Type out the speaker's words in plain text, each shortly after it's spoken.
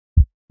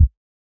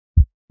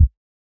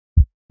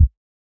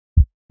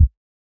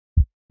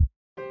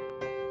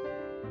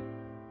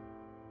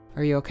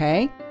Are you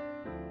okay?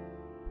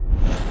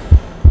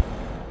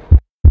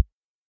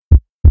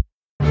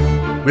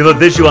 We have a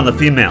visual on the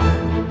female.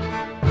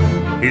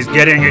 He's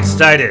getting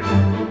excited.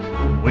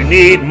 We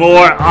need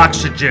more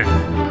oxygen.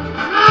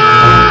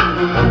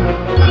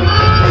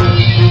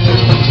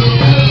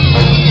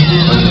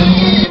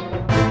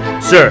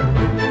 Sir,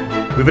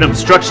 we have an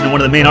obstruction in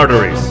one of the main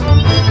arteries.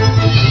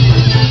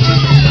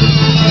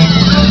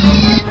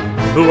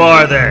 Who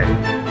are they?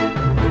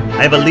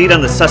 I have a lead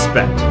on the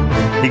suspect.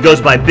 He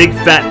goes by Big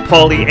Fat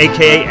Paulie,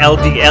 aka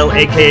LDL,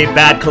 aka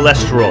Bad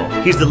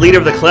Cholesterol. He's the leader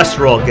of the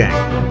cholesterol gang.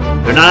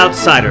 They're not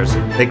outsiders,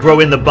 they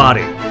grow in the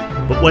body.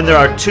 But when there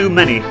are too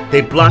many,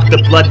 they block the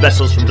blood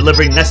vessels from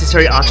delivering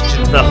necessary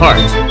oxygen to the heart.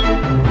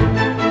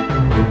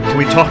 Can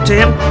we talk to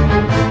him?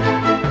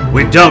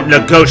 We don't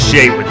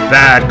negotiate with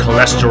bad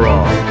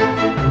cholesterol.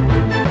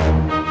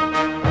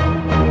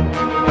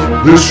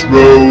 This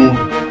road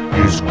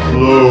is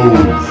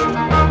closed.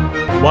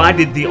 Why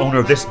did the owner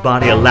of this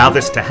body allow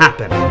this to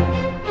happen?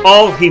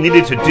 All he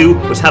needed to do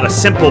was have a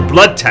simple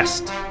blood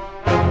test.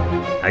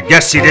 I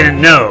guess he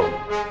didn't know,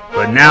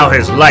 but now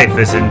his life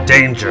is in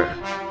danger.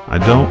 I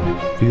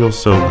don't feel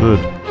so good.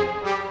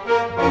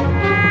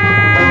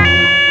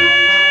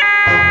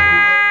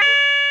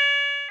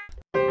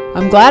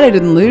 I'm glad I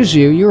didn't lose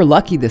you. You were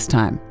lucky this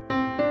time.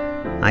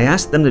 I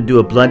asked them to do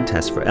a blood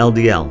test for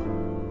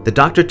LDL. The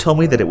doctor told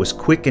me that it was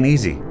quick and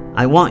easy.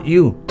 I want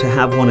you to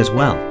have one as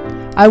well.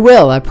 I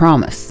will, I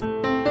promise.